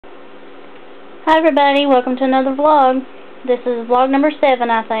Hi everybody, welcome to another vlog. This is vlog number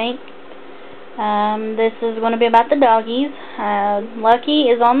 7, I think. This is going to be about the doggies. Lucky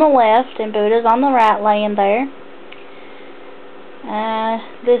is on the left and Buddha's on the right laying there.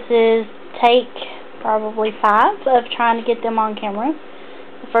 This is take probably 5 of trying to get them on camera.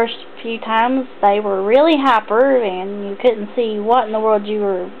 The first few times they were really hyper and you couldn't see what in the world you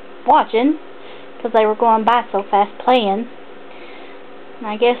were watching because they were going by so fast playing.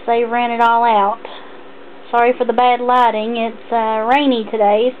 I guess they ran it all out. Sorry for the bad lighting. It's rainy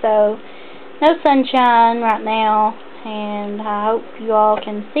today, so no sunshine right now. And I hope you all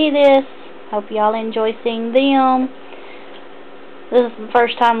can see this. Hope you all enjoy seeing them. This is the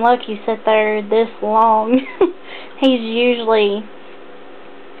first time Lucky sat there this long. He's usually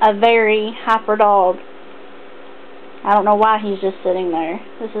a very hyper dog. I don't know why he's just sitting there.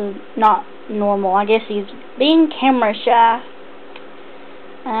 This is not normal. I guess he's being camera shy.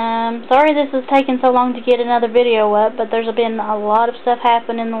 Sorry this is taking so long to get another video up, but there's been a lot of stuff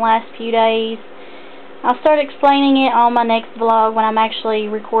happen in the last few days. I'll start explaining it on my next vlog when I'm actually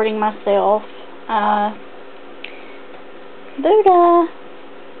recording myself. Buddha,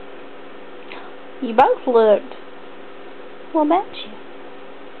 you both looked. What about you?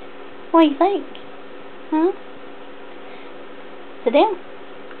 What do you think? Huh? Sit down.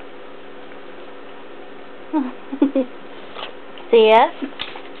 Sit.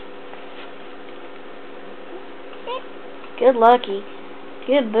 Good Lucky.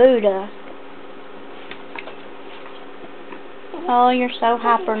 Good Buddha. Oh, you're so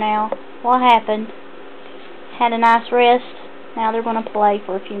hyper now. What happened? Had a nice rest. Now they're going to play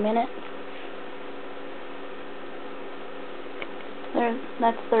for a few minutes.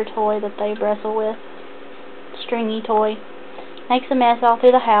 That's their toy that they wrestle with. Stringy toy. Makes a mess all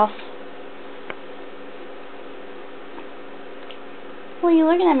through the house. What are you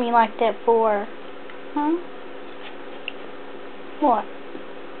looking at me like that for? Huh? What?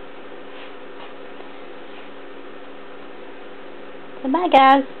 Goodbye,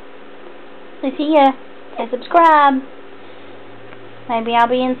 guys. See ya. And subscribe. Maybe I'll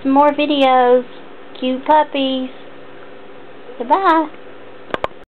be in some more videos. Cute puppies. Goodbye.